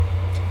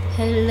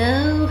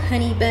Hello,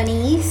 honey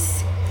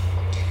bunnies.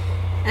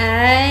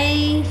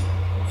 I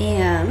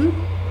am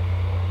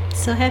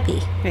so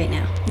happy right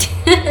now.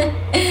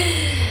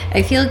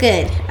 I feel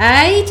good.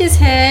 I just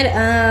had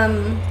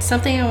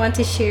something I want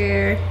to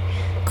share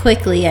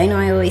quickly. I know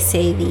I always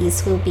say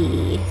these will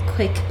be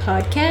quick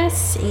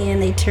podcasts and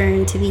they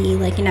turn to be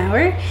like an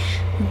hour,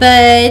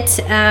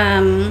 but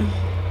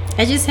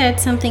I just had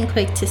something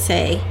quick to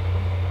say,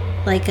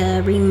 like a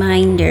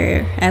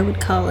reminder, I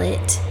would call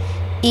it.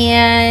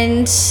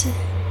 And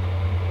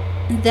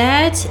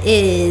that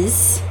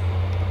is,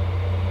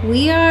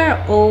 we are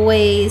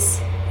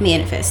always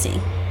manifesting,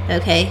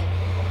 okay?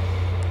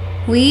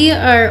 We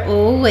are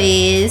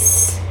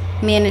always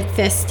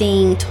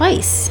manifesting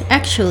twice,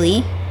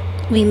 actually.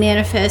 We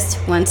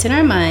manifest once in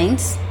our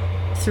minds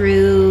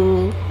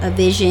through a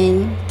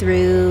vision,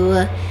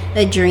 through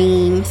a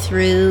dream,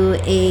 through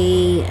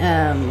a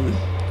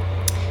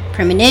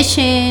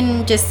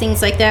premonition, just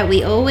things like that.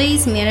 We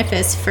always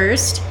manifest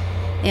first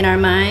in our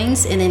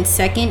minds and then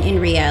second in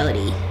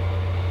reality.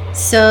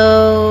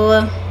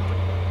 So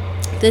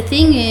the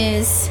thing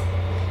is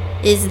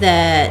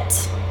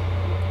that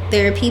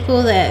there are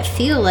people that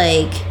feel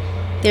like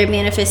their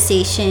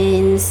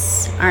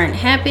manifestations aren't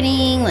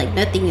happening, like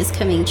nothing is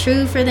coming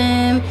true for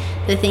them.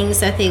 The things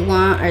that they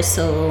want are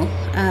so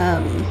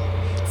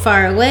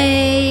far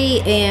away,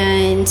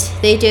 and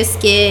they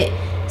just get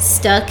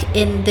stuck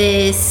in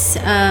this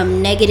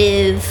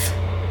negative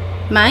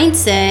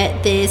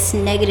mindset, this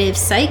negative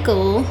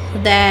cycle,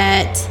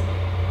 that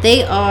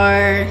they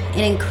are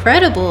an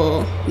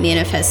incredible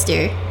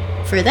manifester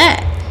for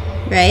that,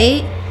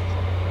 right?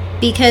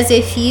 Because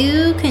if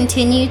you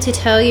continue to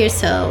tell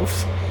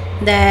yourself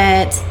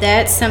that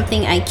that's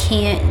something I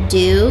can't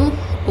do,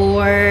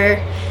 or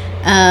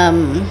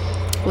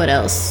what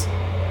else,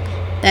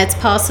 that's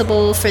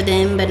possible for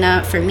them but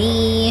not for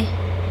me,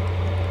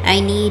 I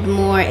need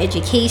more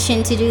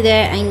education to do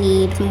that, I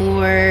need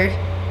more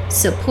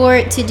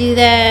support to do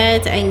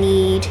that, I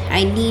need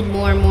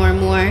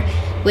more,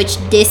 which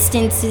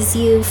distances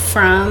you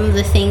from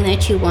the thing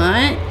that you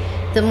want.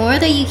 The more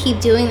that you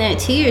keep doing that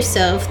to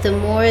yourself, the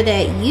more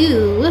that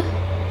you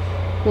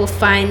will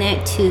find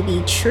that to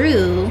be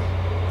true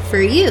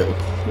for you,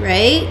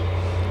 right?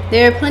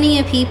 There are plenty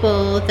of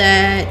people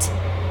that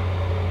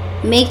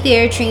make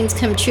their dreams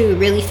come true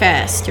really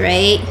fast,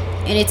 right?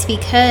 And it's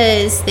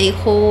because they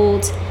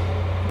hold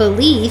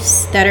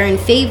beliefs that are in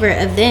favor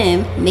of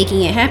them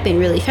making it happen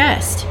really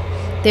fast.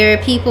 There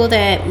are people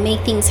that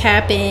make things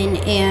happen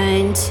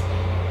and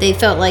they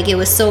felt like it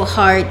was so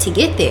hard to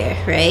get there,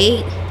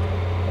 right?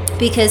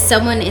 Because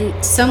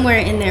somewhere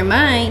in their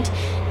mind,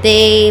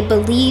 they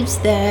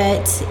believed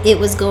that it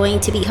was going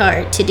to be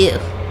hard to do.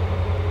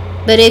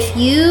 But if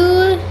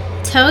you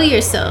tell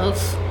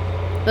yourself,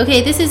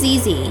 okay, this is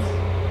easy.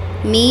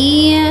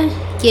 Me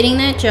getting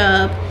that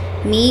job,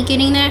 me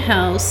getting that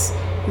house,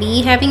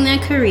 me having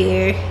that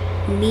career,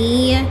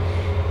 me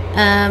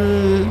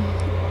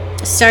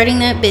starting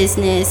that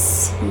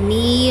business,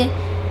 me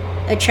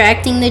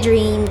attracting the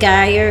dream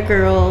guy or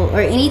girl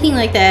or anything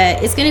like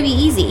that, it's going to be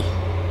easy.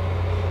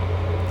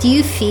 Do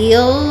you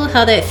feel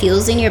how that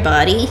feels in your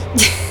body?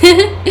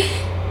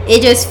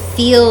 It just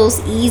feels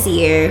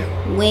easier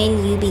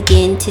when you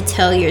begin to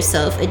tell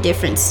yourself a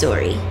different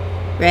story,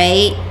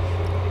 right?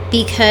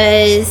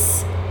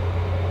 Because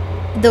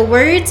the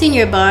words in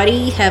your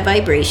body have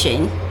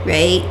vibration,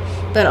 right?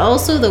 But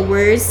also the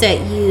words that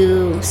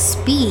you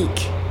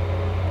speak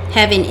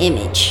have an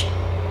image.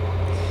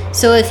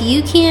 So if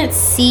you can't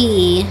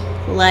see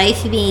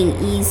life being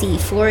easy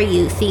for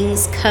you,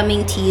 things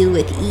coming to you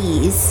with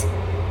ease,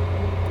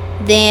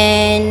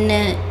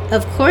 then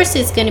of course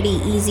it's going to be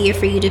easier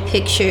for you to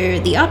picture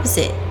the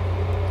opposite,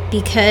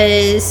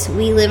 because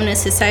we live in a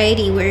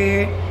society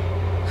where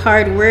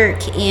hard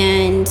work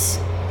and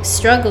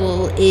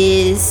struggle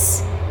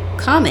is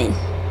common,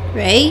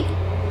 right?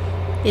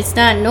 It's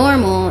not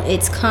normal,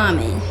 it's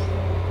common.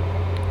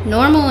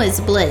 Normal is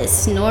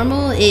bliss.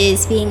 Normal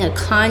is being a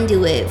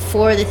conduit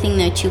for the thing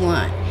that you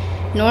want.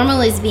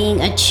 Normal is being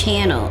a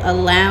channel,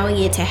 allowing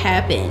it to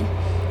happen.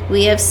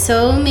 We have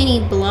so many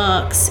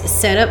blocks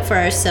set up for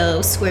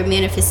ourselves where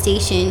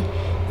manifestation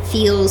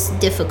feels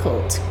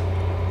difficult,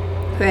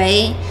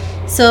 right?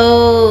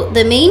 So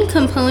the main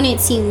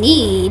components you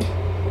need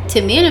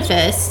to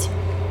manifest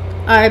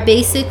are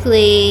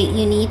basically,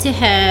 you need to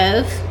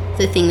have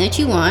the thing that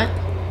you want,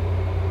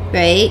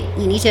 right?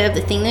 You need to have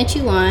the thing that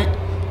you want,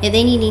 and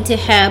then you need to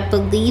have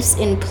beliefs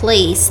in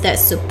place that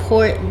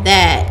support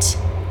that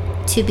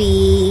to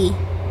be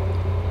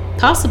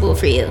possible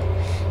for you.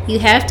 You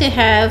have to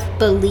have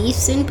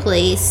beliefs in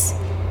place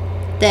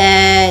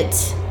that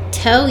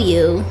tell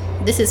you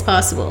this is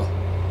possible.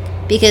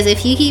 Because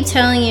if you keep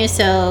telling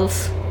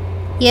yourself,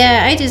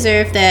 yeah, I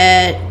deserve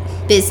that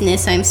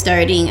business I'm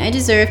starting, I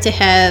deserve to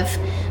have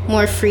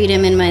more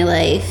freedom in my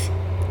life,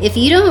 if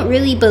you don't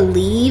really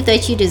believe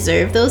that you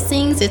deserve those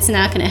things, it's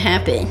not going to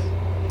happen,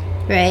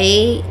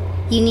 right?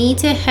 You need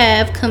to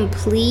have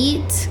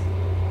complete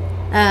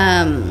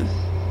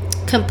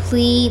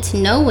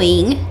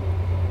knowing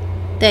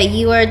that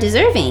you are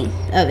deserving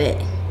of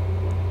it,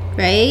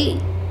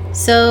 right?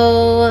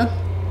 So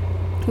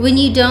when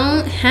you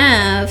don't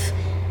have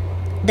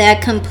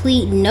that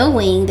complete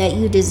knowing that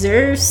you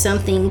deserve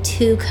something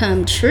to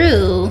come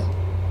true,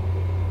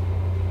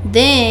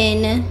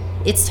 then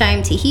it's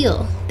time to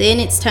heal. Then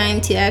it's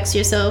time to ask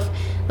yourself,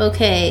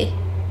 okay,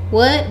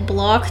 what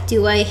block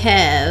do I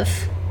have?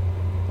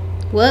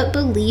 What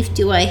belief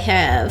do I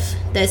have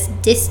that's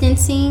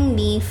distancing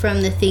me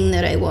from the thing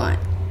that I want?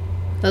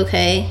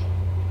 Okay?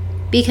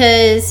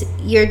 Because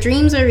your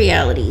dreams are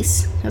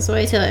realities. That's what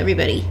I tell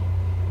everybody.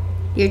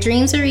 Your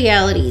dreams are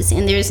realities,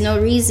 and there's no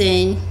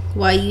reason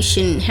why you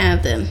shouldn't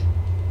have them.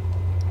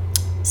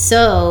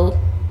 So,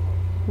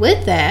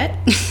 with that,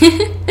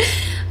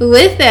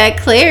 with that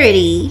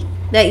clarity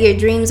that your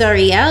dreams are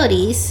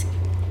realities,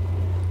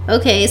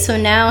 okay, so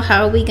now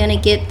how are we going to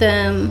get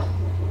them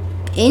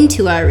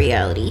into our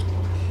reality?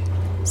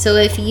 So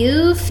if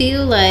you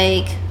feel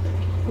like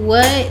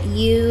what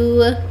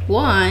you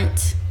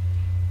want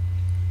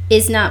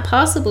is not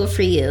possible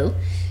for you,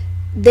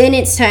 then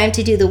it's time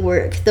to do the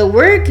work. The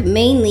work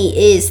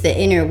mainly is the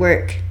inner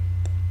work.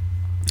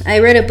 I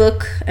read a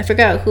book, I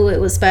forgot who it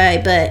was by,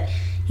 but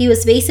he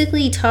was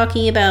basically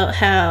talking about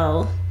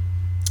how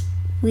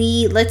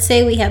let's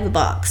say we have a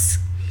box,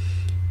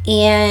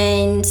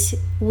 and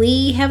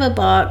we have a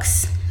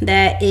box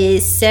that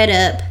is set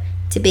up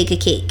to bake a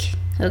cake,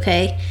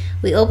 okay?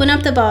 We open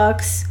up the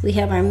box, we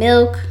have our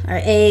milk, our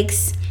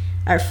eggs,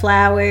 our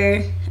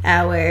flour,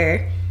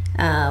 our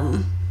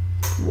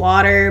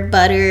water,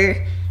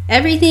 butter,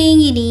 everything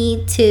you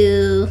need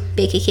to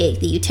bake a cake.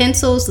 The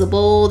utensils, the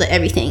bowl, the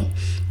everything.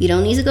 You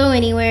don't need to go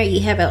anywhere.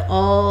 You have it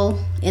all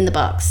in the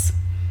box.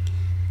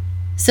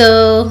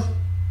 So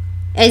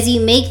as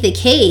you make the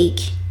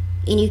cake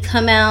and you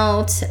come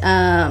out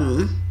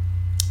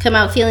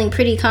feeling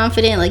pretty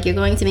confident, like you're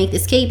going to make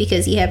this cake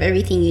because you have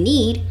everything you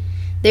need,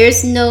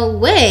 there's no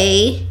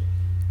way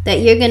that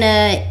you're going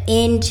to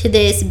end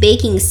this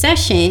baking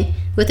session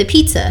with a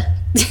pizza.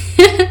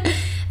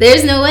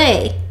 There's no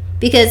way.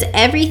 Because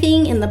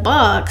everything in the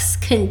box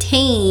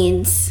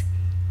contains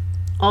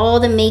all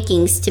the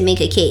makings to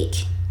make a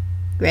cake,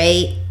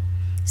 right?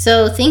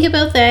 So think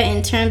about that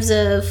in terms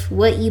of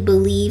what you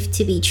believe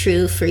to be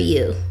true for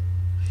you.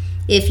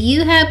 If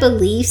you have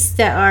beliefs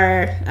that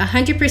are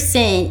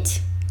 100%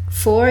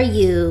 for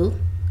you,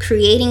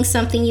 creating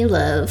something you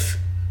love,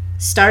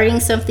 starting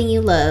something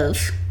you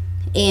love,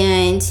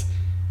 and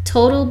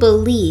total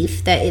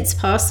belief that it's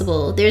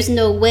possible, there's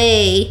no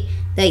way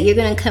that you're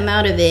going to come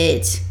out of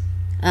it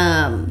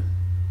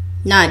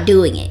not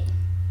doing it.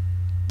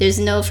 There's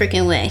no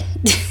freaking way.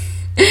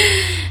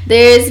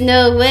 There's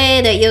no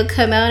way that you'll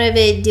come out of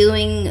it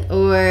doing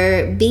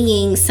or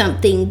being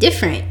something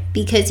different,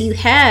 because you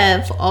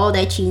have all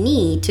that you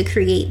need to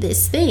create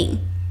this thing.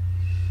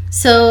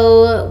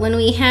 So when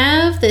we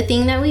have the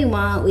thing that we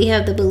want, we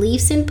have the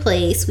beliefs in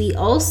place, we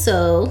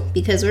also,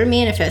 because we're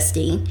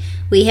manifesting,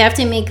 we have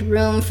to make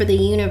room for the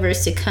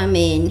universe to come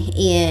in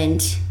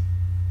and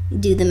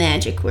do the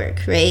magic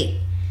work, right?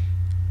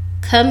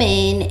 Come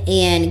in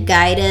and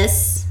guide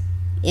us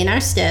in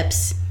our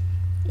steps,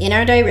 in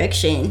our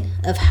direction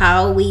of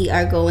how we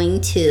are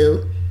going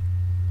to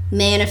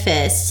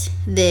manifest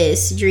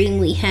this dream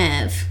we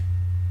have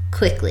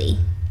quickly,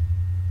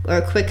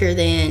 or quicker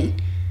than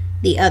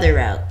the other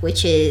route,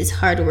 which is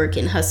hard work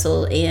and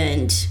hustle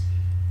and,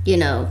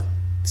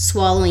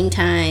 swallowing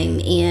time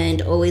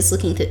and always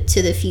looking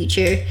to the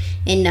future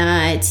and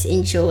not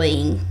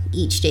enjoying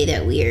each day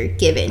that we are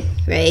given,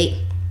 right?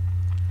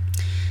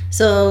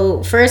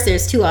 So first,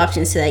 there's two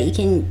options to that. You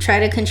can try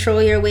to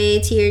control your way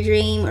to your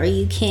dream, or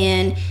you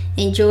can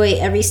enjoy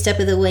every step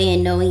of the way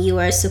and knowing you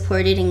are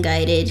supported and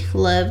guided,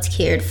 loved,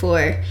 cared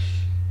for,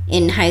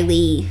 and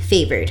highly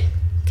favored.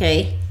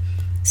 Okay?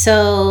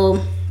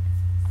 So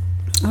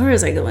where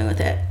was I going with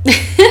that?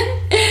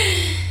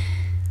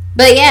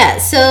 But yeah,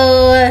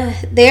 so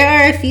there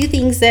are a few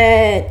things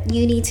that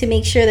you need to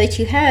make sure that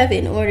you have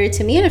in order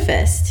to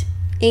manifest.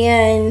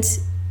 And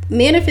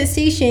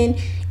manifestation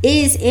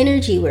is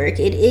energy work.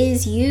 It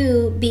is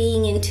you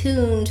being in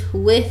tune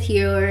with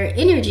your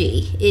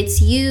energy.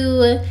 It's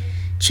you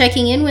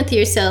checking in with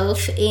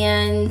yourself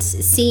and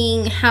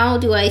seeing, how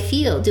do I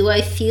feel? Do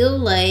I feel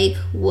like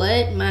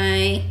what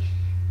my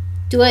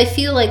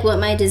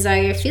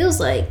desire feels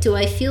like? Do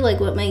I feel like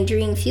what my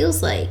dream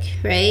feels like,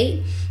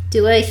 right?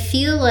 Do I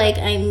feel like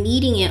I'm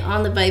meeting it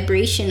on the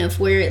vibration of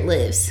where it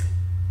lives?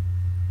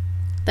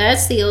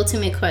 That's the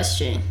ultimate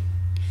question.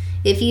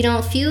 If you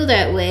don't feel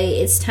that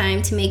way, it's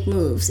time to make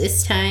moves.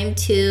 It's time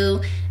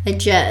to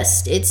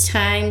adjust. It's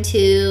time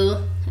to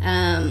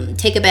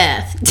take a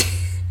bath.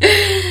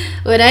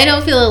 When I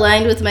don't feel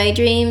aligned with my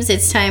dreams,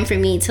 it's time for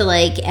me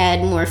to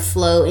add more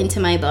flow into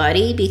my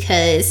body,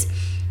 because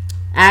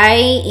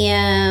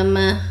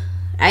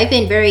I've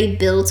been very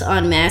built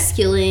on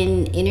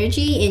masculine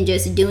energy and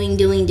just doing,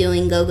 go.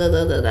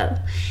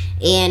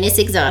 And it's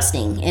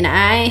exhausting. And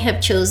I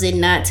have chosen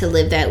not to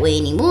live that way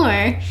anymore.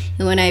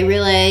 And when I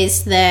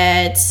realized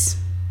that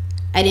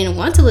I didn't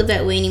want to live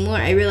that way anymore.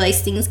 I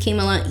realized things came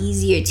a lot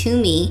easier to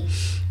me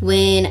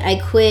when I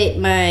quit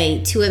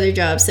my 2 other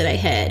jobs that I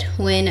had,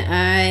 when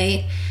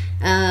I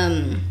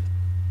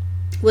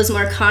was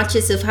more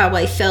conscious of how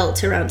I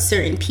felt around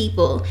certain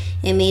people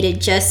and made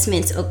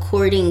adjustments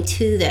according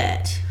to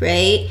that,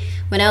 right?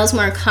 When I was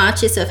more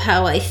conscious of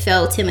how I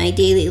felt in my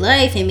daily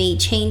life and made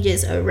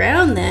changes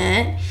around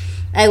that,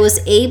 I was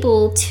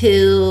able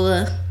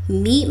to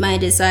meet my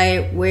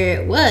desire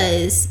where it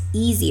was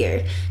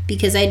easier,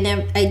 because I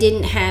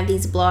didn't have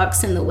these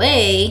blocks in the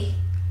way,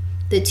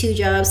 the 2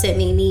 jobs that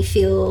made me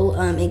feel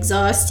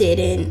exhausted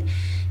and,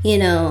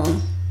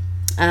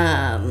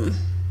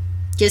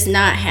 just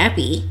not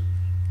happy,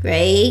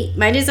 right?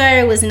 My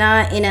desire was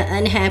not in an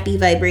unhappy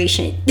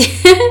vibration,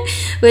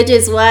 which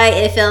is why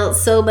it felt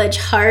so much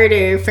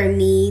harder for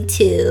me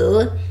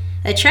to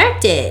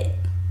attract it.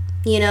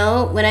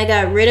 When I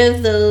got rid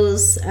of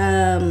those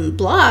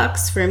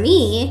blocks, for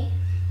me,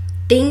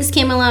 things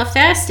came a lot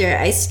faster.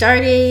 I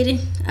started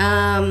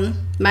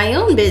my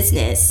own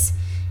business,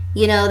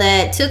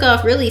 that took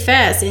off really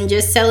fast, and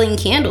just selling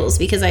candles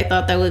because I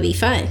thought that would be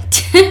fun.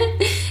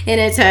 In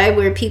a time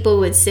where people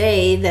would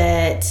say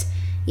that,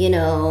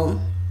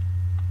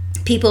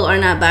 people are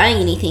not buying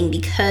anything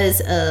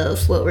because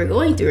of what we're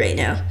going through right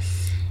now.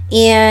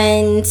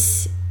 And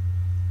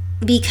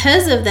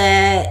because of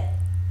that,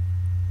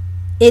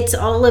 it's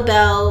all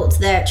about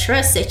that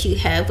trust that you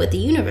have with the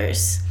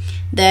universe,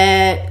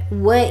 that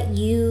what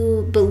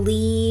you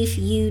believe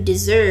you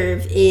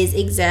deserve is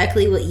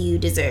exactly what you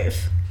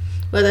deserve,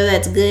 whether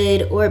that's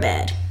good or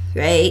bad,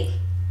 right?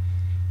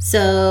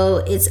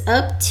 So it's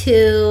up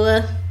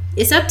to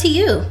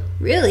you,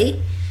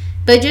 really.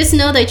 But just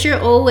know that you're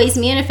always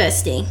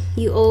manifesting.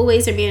 You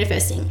always are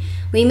manifesting.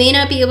 We may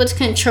not be able to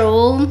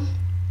control,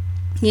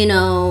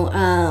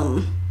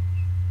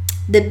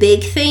 the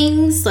big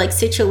things, like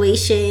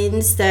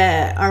situations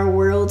that our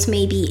worlds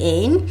may be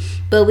in,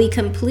 but we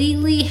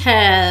completely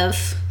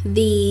have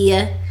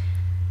the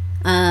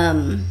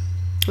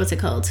what's it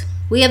called?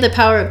 We have the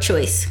power of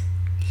choice.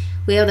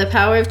 We have the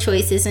power of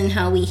choices in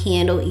how we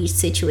handle each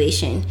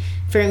situation.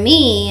 For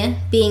me,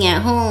 being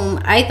at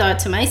home, I thought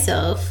to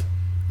myself,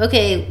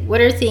 okay, what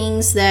are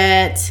things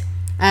that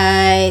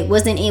I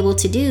wasn't able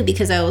to do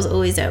because I was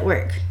always at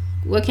work?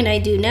 What can I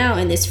do now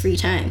in this free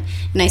time?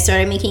 And I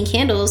started making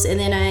candles, and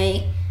then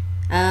I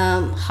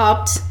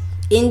hopped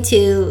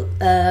into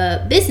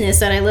a business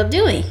that I love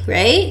doing,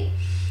 right?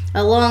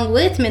 Along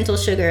with Mental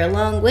Sugar,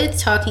 along with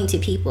talking to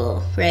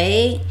people,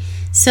 right?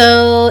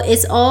 So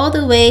it's all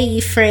the way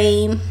you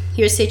frame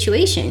your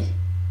situation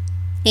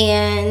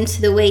and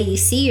the way you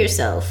see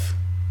yourself.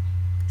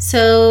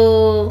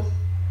 So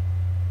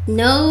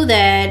know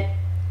that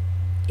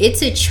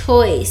it's a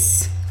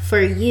choice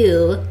for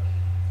you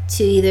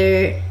to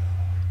either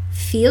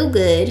feel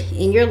good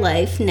in your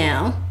life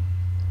now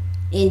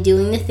in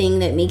doing the thing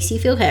that makes you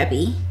feel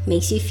happy,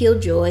 makes you feel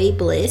joy,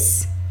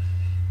 bliss,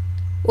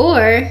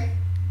 or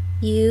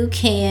you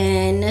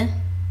can,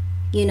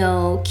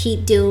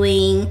 keep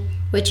doing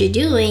what you're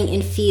doing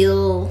and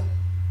feel,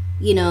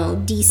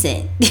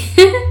 decent.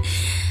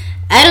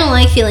 I don't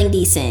like feeling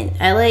decent.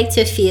 I like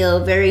to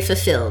feel very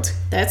fulfilled.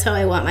 That's how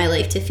I want my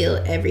life to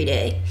feel every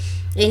day.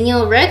 And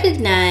you'll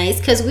recognize,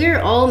 because we're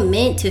all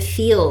meant to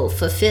feel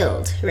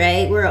fulfilled,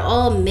 right? We're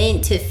all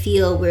meant to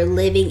feel we're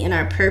living in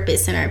our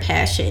purpose and our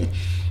passion.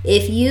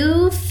 If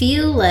you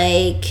feel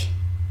like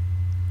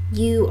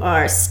you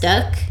are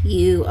stuck,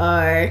 you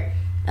are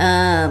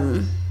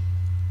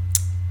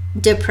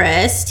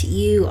depressed,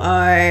 you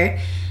are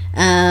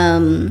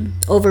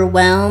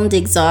overwhelmed,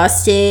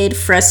 exhausted,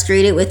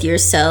 frustrated with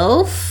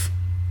yourself,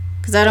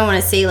 because I don't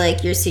want to say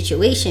like your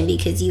situation,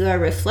 because you are a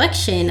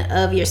reflection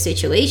of your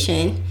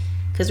situation,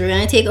 because we're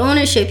going to take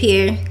ownership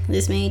here.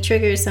 This may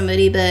trigger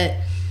somebody, but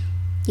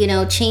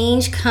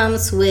change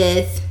comes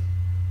with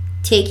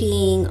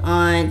taking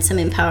on some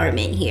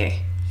empowerment here.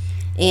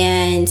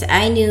 And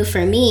I knew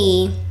for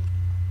me,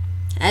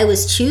 I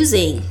was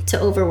choosing to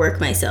overwork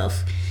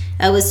myself.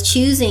 I was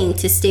choosing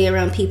to stay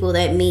around people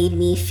that made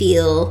me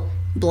feel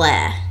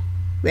blah,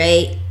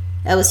 right?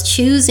 I was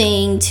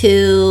choosing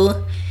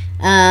to,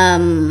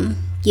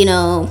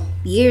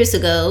 years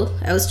ago,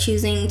 I was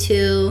choosing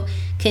to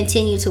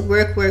continue to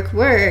work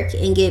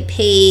and get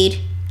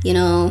paid.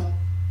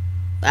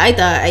 I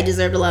thought I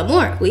deserved a lot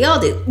more. We all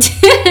do.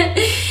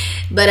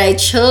 But I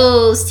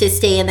chose to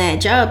stay in that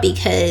job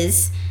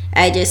because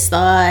I just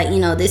thought,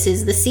 this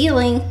is the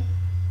ceiling.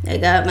 I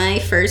got my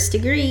first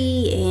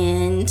degree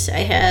and I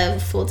have a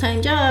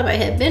full-time job. I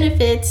have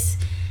benefits.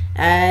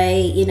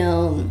 I,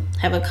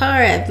 have a car.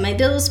 I have my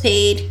bills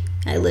paid.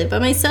 I live by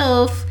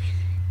myself.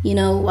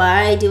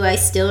 Why do I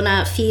still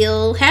not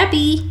feel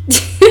happy?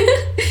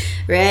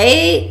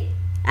 Right?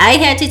 I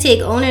had to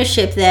take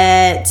ownership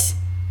that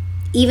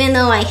even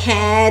though I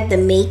had the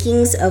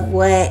makings of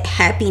what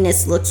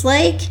happiness looks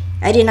like,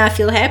 I did not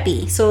feel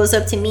happy. So it was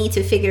up to me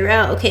to figure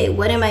out, okay,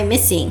 what am I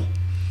missing?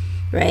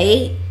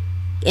 Right?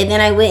 And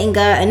then I went and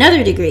got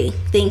another degree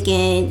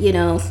thinking,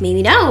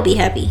 maybe now I'll be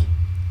happy.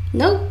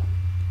 Nope.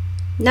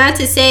 Not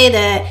to say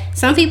that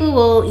some people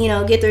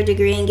will, get their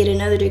degree and get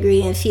another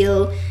degree and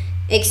feel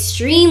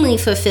extremely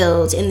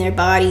fulfilled in their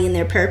body and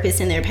their purpose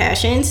and their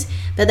passions,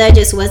 but that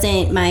just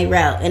wasn't my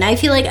route. And I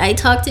feel like I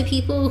talk to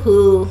people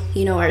who,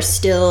 are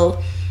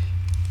still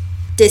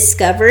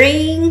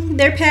discovering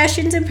their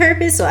passions and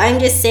purpose. So I'm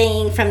just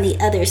saying from the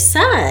other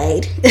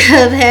side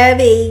of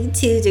having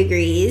 2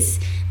 degrees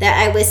that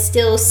I was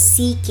still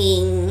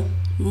seeking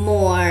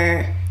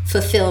more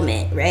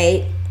fulfillment,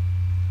 right?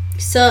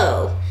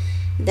 So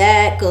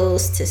that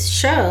goes to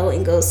show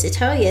and goes to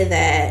tell you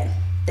that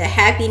the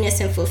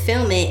happiness and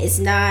fulfillment is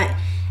not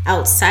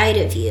outside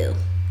of you.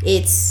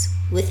 It's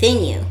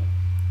within you.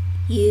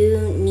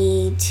 You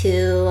need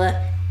to,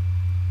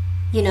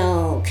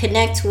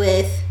 connect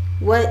with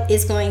what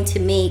is going to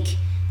make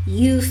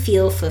you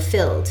feel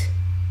fulfilled.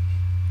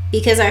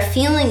 Because our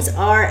feelings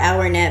are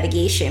our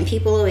navigation.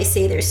 People always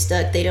say they're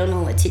stuck, they don't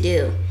know what to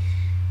do.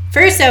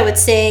 First, I would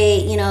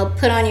say,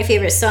 put on your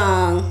favorite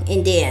song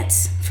and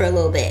dance for a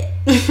little bit.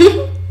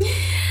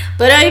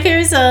 Put on your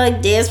favorite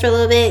song, dance for a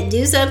little bit,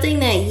 do something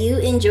that you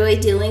enjoy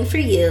doing for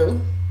you,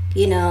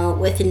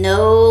 with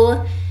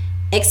no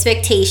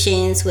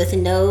expectations, with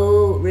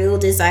no real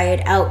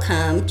desired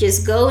outcome.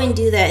 Just go and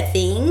do that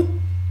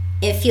thing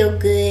and feel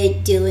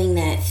good doing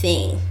that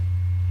thing.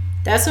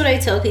 That's what I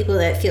tell people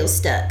that feel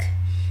stuck,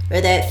 or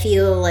that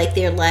feel like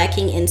they're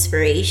lacking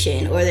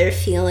inspiration, or they're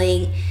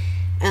feeling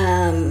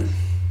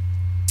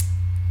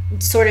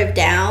sort of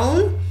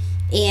down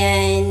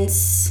and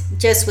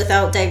just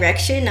without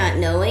direction, not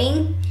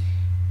knowing.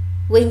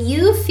 When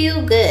you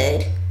feel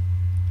good,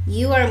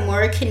 you are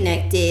more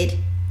connected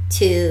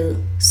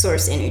to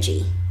source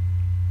energy.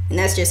 And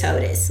that's just how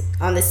it is.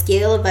 On the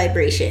scale of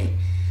vibration,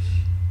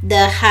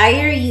 the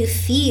higher you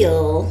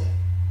feel,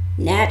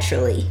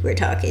 naturally, we're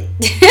talking,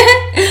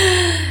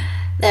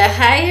 the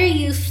higher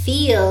you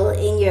feel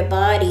in your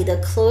body, the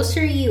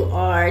closer you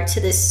are to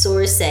the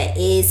source that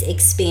is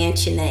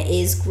expansion, that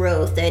is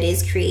growth, that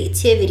is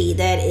creativity,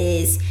 that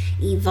is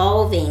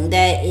evolving,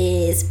 that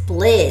is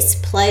bliss,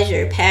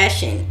 pleasure,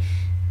 passion.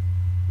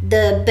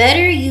 The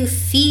better you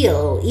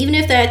feel, even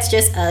if that's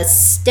just a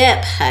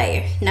step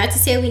higher. Not to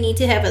say we need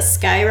to have a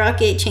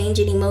skyrocket change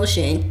in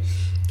emotion,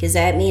 because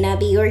that may not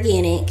be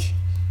organic.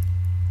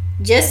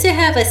 Just to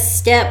have a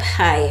step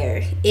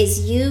higher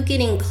is you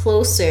getting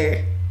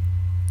closer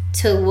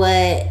to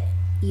what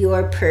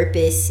your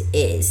purpose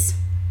is.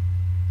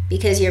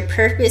 Because your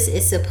purpose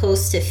is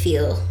supposed to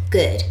feel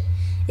good.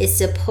 It's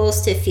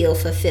supposed to feel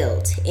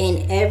fulfilled.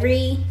 And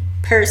every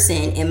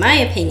person, in my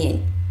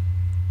opinion,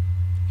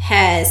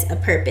 has a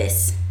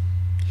purpose.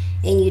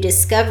 And you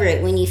discover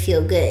it when you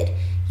feel good.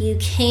 You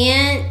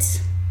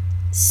can't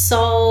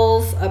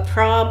solve a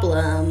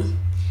problem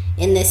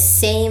in the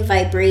same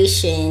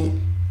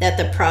vibration that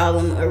the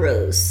problem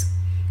arose.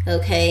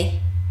 Okay?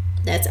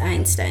 That's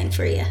Einstein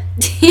for you.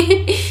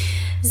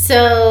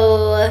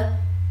 So,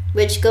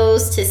 which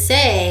goes to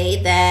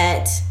say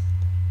that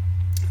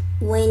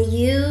when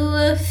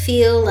you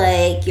feel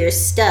like you're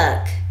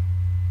stuck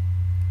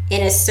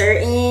in a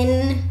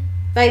certain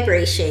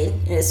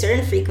vibration, in a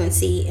certain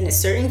frequency, in a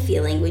certain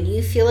feeling, when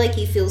you feel like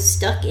you feel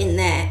stuck in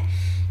that,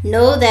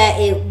 know that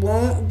it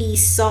won't be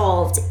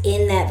solved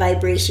in that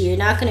vibration. You're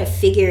not going to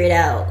figure it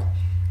out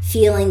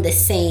feeling the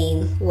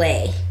same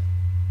way.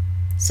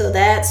 So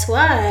that's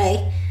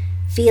why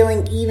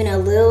feeling even a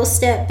little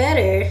step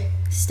better,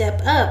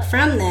 step up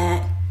from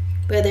that,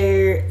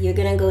 whether you're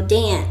going to go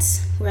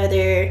dance,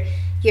 whether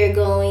you're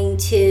going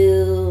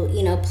to,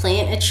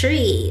 plant a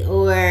tree,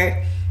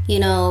 or,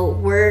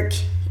 work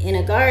in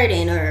a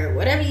garden, or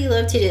whatever you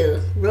love to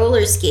do,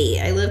 roller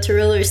skate. I love to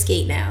roller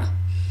skate now.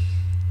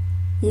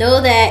 Know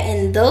that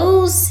in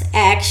those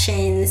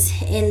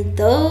actions, in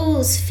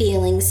those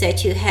feelings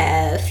that you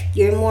have,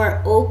 you're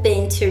more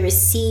open to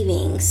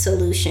receiving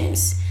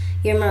solutions.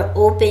 You're more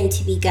open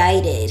to be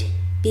guided,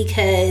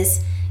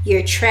 because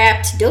your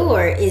trapped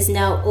door is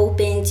now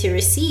open to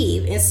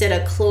receive instead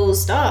of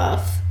closed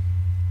off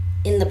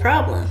in the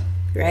problem,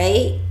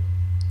 right?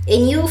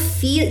 And you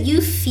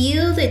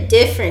feel the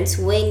difference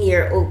when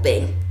you're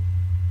open,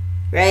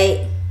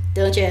 right?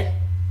 Don't you,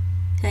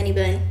 honey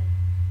bun?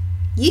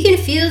 You can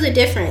feel the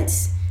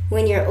difference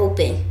when you're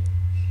open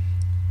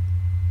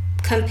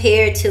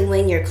compared to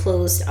when you're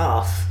closed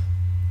off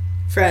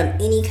from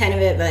any kind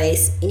of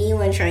advice,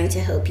 anyone trying to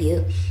help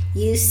you.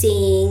 You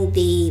seeing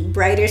the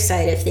brighter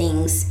side of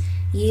things,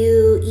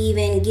 you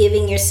even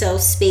giving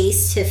yourself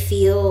space to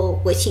feel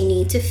what you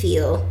need to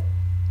feel,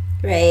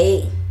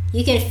 right?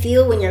 You can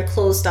feel when you're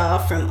closed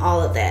off from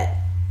all of that,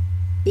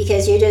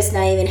 because you're just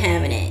not even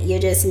having it.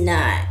 You're just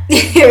not,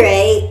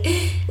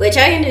 right? Which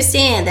I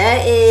understand.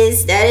 That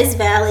is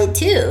valid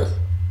too.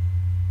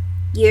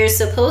 You're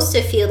supposed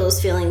to feel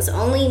those feelings.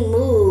 Only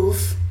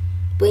move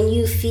when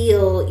you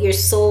feel your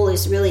soul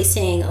is really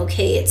saying,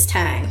 okay, it's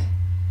time.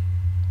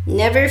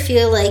 Never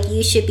feel like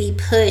you should be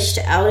pushed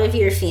out of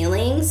your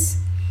feelings,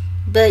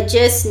 but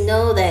just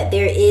know that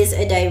there is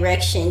a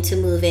direction to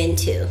move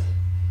into.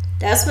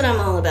 That's what I'm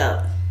all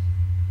about.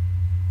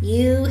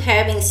 You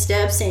having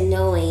steps and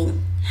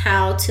knowing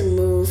how to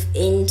move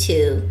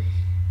into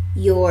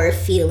you're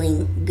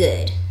feeling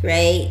good,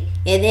 right?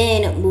 And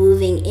then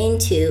moving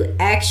into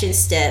action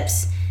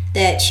steps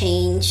that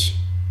change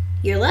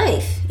your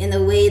life in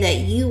the way that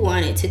you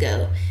want it to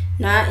go,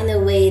 not in the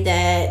way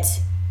that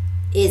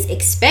is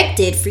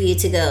expected for you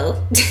to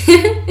go,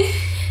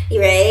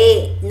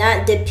 right?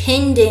 Not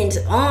dependent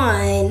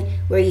on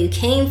where you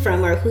came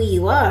from or who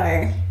you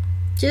are,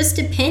 just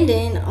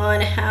dependent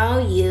on how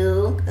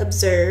you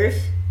observe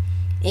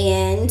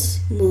and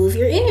move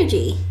your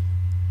energy.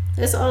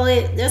 That's all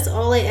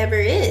it ever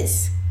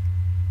is.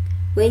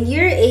 When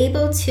you're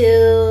able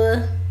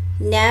to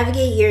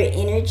navigate your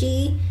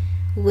energy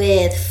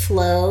with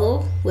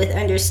flow, with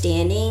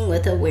understanding,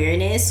 with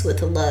awareness,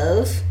 with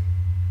love,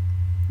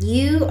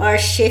 you are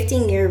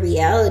shifting your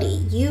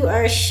reality. You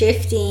are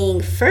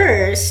shifting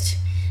first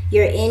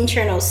your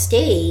internal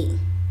state,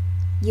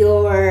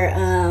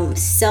 your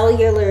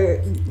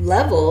cellular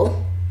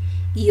level,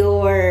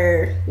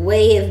 your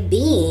way of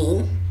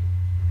being.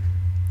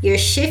 You're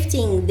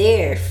shifting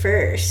there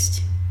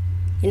first.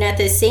 And at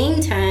the same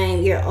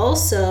time, you're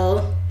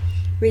also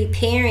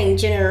repairing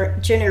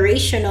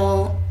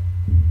generational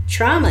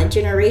trauma,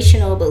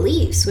 generational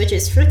beliefs, which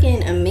is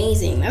freaking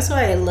amazing. That's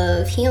why I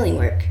love healing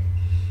work.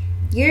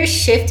 You're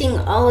shifting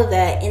all of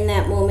that in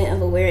that moment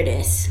of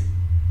awareness.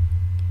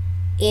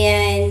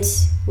 And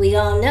we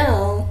all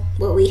know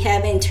what we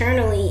have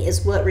internally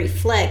is what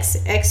reflects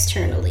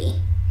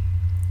externally.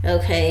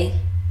 Okay?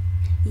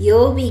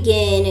 You'll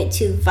begin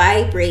to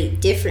vibrate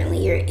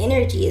differently. Your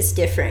energy is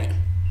different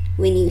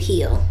when you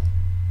heal.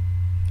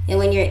 And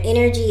when your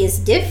energy is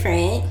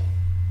different,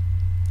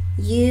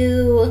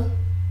 you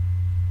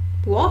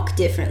walk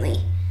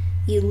differently.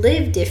 You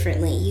live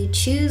differently. You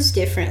choose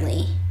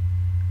differently.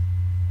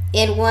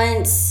 And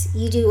once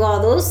you do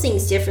all those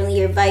things differently,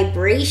 your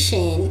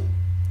vibration,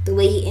 the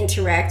way you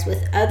interact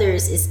with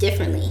others, is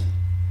differently.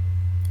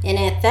 And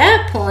at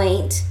that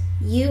point,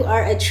 you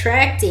are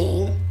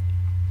attracting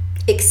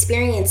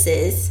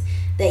experiences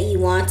that you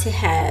want to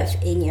have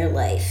in your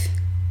life,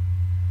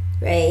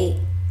 right?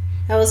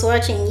 I was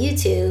watching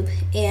YouTube,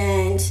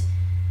 and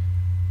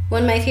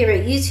one of my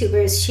favorite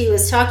YouTubers, she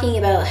was talking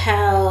about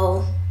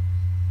how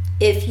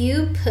if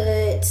you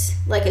put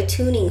like a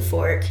tuning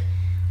fork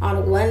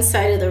on one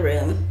side of the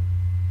room,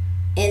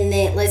 and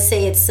then let's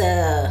say it's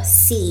a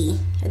C,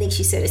 I think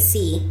she said a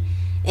C,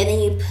 and then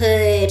you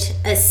put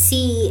a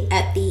C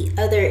at the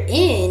other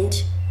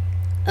end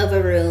of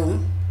a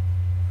room,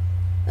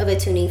 of a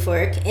tuning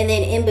fork, and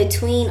then in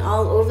between,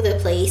 all over the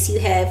place, you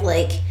have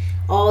like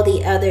all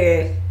the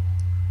other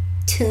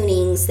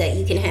tunings that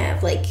you can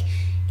have, like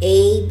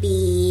A,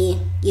 B,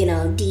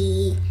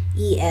 D,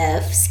 E,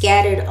 F,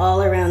 scattered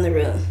all around the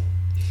room.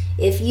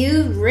 If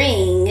you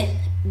ring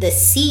the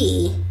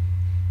C,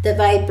 the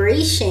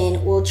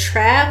vibration will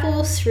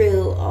travel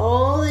through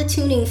all the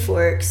tuning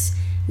forks,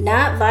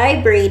 not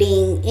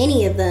vibrating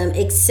any of them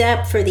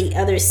except for the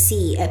other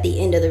C at the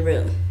end of the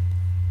room.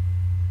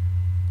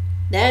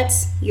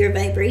 That's your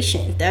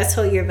vibration. That's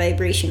how your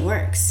vibration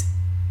works.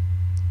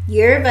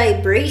 Your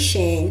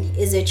vibration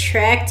is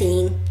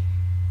attracting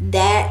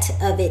that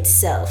of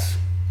itself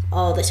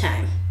all the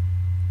time.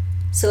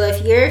 So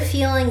if you're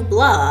feeling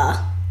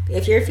blah,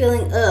 if you're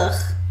feeling ugh,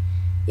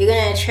 you're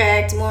going to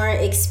attract more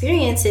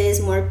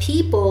experiences, more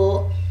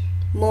people,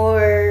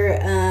 more,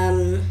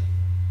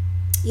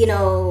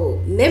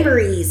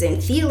 memories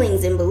and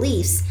feelings and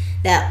beliefs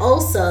that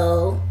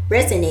also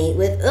resonate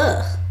with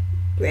ugh,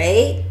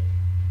 right?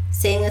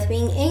 Same with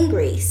being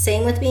angry,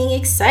 same with being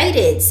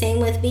excited, same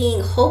with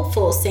being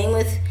hopeful, same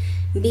with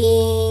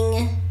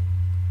being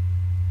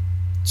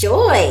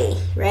joy,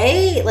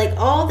 right? Like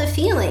all the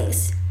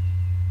feelings.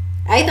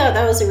 I thought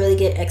that was a really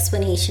good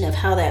explanation of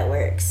how that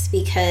works,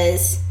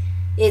 because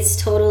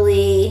it's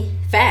totally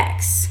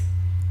facts,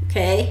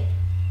 okay?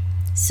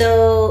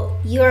 So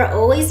you are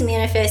always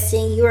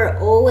manifesting, you are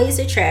always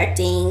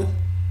attracting,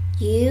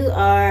 you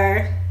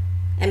are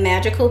a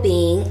magical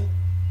being,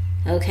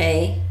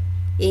 okay?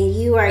 And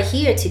you are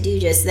here to do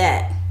just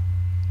that.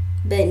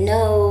 But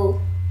know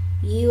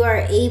you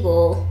are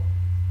able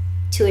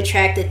to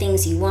attract the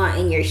things you want,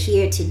 and you're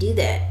here to do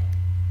that.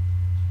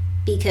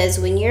 Because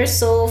when your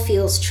soul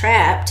feels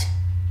trapped,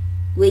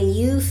 when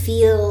you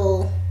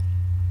feel,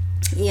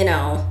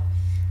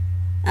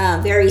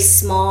 very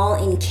small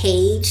and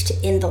caged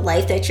in the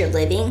life that you're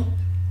living,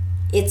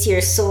 it's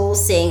your soul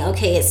saying,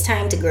 okay, it's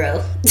time to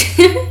grow.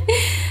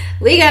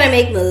 We got to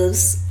make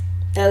moves.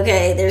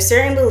 Okay, there's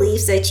certain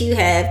beliefs that you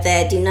have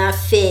that do not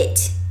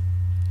fit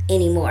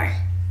anymore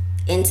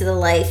into the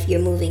life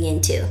you're moving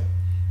into,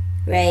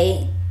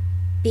 right?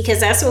 Because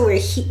that's what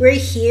we're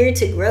here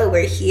to grow.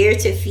 We're here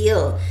to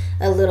feel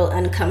a little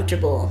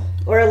uncomfortable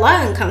or a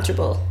lot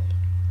uncomfortable.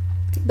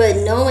 But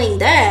knowing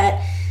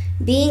that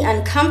being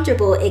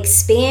uncomfortable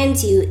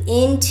expands you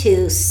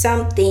into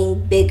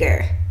something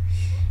bigger,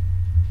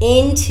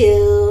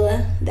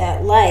 into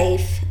that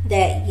life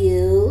that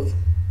you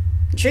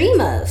dream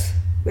of,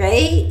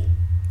 right?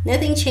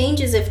 Nothing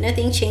changes if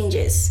nothing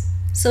changes.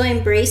 So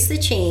embrace the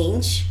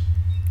change.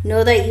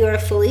 Know that you are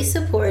fully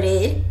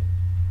supported.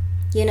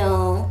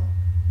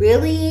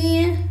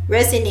 really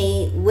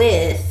resonate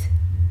with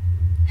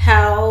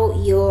how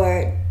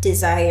your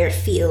desire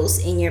feels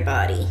in your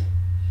body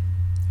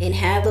and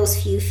have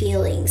those few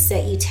feelings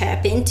that you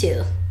tap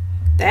into.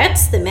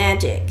 That's the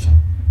magic.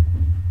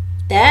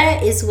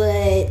 That is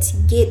what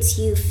gets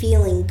you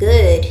feeling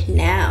good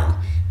now.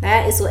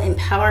 That is what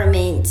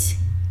empowerment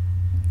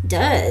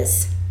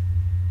does.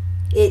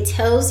 It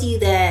tells you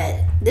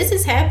that this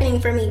is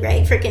happening for me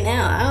right freaking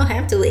now. I don't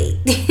have to wait.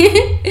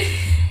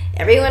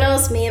 Everyone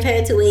else may have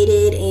had to wait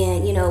it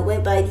and,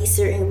 went by these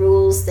certain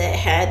rules that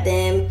had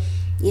them,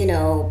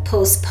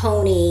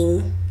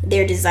 postponing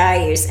their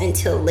desires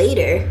until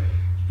later.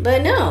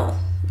 But no,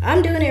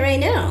 I'm doing it right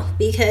now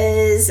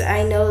because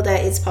I know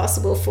that it's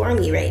possible for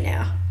me right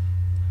now.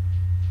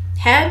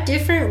 Have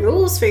different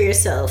rules for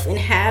yourself and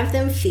have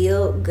them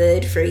feel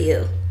good for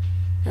you.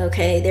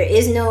 Okay, there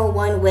is no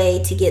one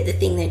way to get the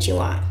thing that you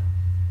want.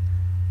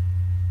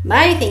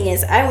 My thing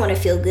is, I want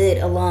to feel good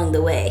along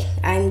the way.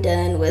 I'm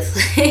done with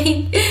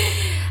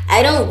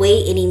I don't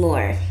wait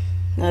anymore.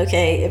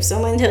 Okay, if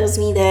someone tells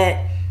me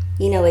that,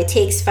 it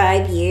takes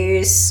 5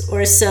 years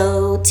or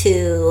so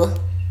to,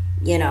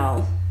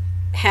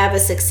 have a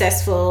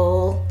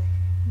successful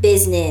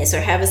business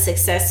or have a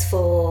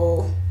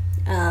successful,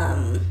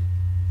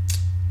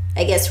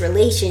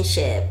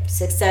 relationship,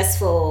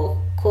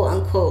 successful quote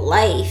unquote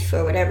life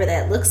or whatever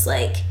that looks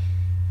like.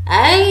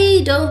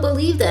 I don't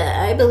believe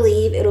that. I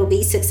believe it'll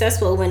be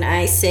successful when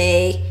I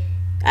say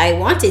I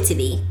want it to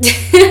be.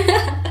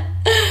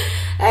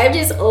 I'm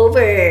just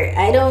over.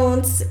 I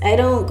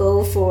don't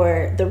go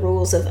for the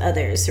rules of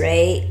others,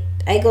 right?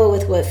 I go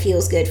with what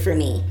feels good for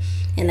me.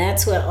 And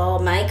that's what all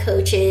my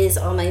coaches,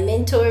 all my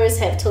mentors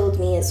have told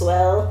me as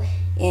well.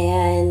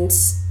 And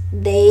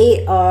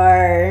they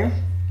are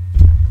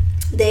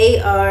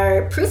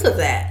proof of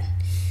that.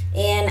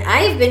 And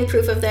I've been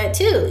proof of that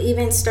too,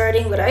 even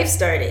starting what I've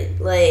started.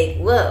 Like,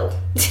 whoa.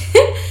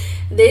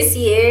 This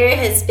year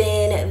has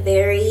been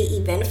very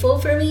eventful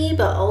for me,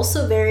 but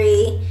also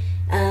very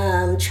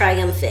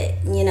triumphant.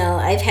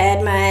 I've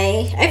had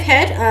my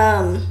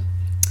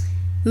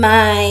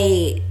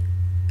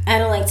I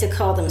don't like to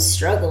call them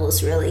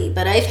struggles really,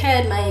 but I've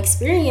had my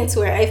experience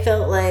where I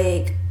felt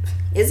like,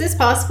 is this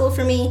possible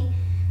for me?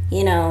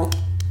 Can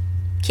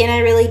I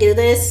really do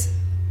this?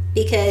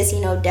 Because,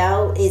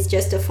 doubt is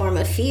just a form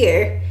of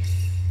fear.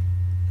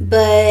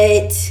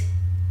 But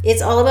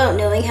it's all about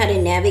knowing how to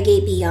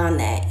navigate beyond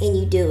that. And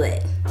you do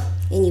it.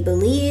 And you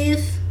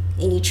believe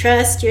and you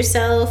trust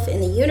yourself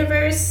and the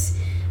universe,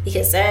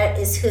 because that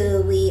is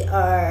who we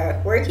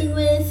are working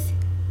with.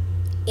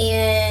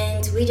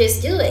 And we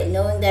just do it,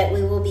 knowing that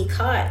we will be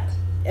caught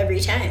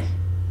every time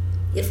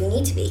if we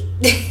need to be.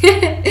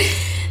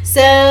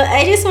 So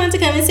I just wanted to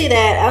come and say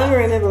that. I don't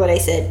remember what I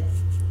said.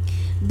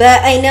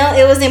 But I know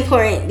it was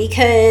important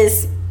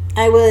because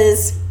I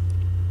was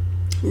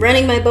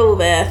running my bubble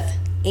bath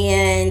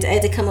and I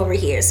had to come over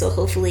here. So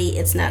hopefully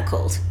it's not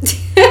cold.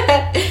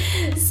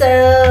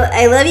 So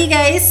I love you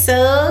guys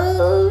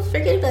so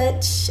freaking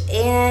much.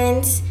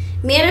 And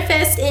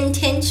manifest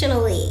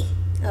intentionally.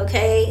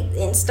 Okay?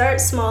 And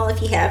start small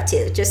if you have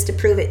to, just to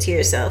prove it to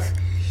yourself.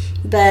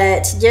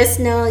 But just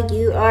know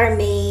you are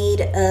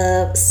made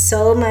of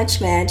so much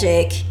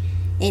magic.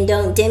 And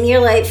don't dim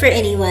your light for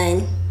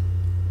anyone,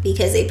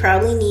 because they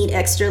probably need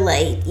extra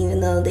light,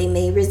 even though they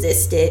may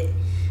resist it.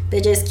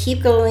 But just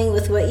keep going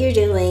with what you're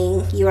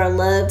doing. You are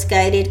loved,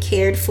 guided,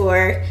 cared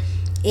for,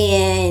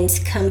 and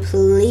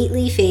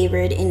completely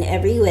favored in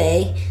every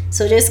way.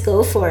 So just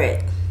go for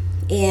it.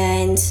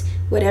 And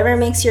whatever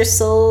makes your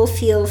soul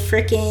feel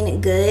freaking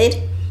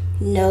good,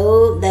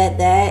 know that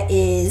that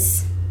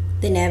is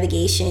the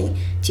navigation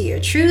to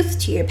your truth,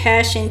 to your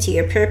passion, to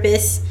your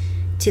purpose,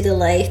 to the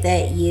life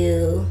that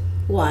you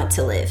want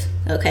to live.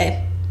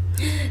 Okay?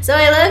 So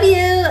I love you.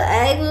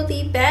 I will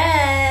be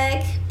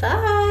back.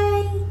 Bye.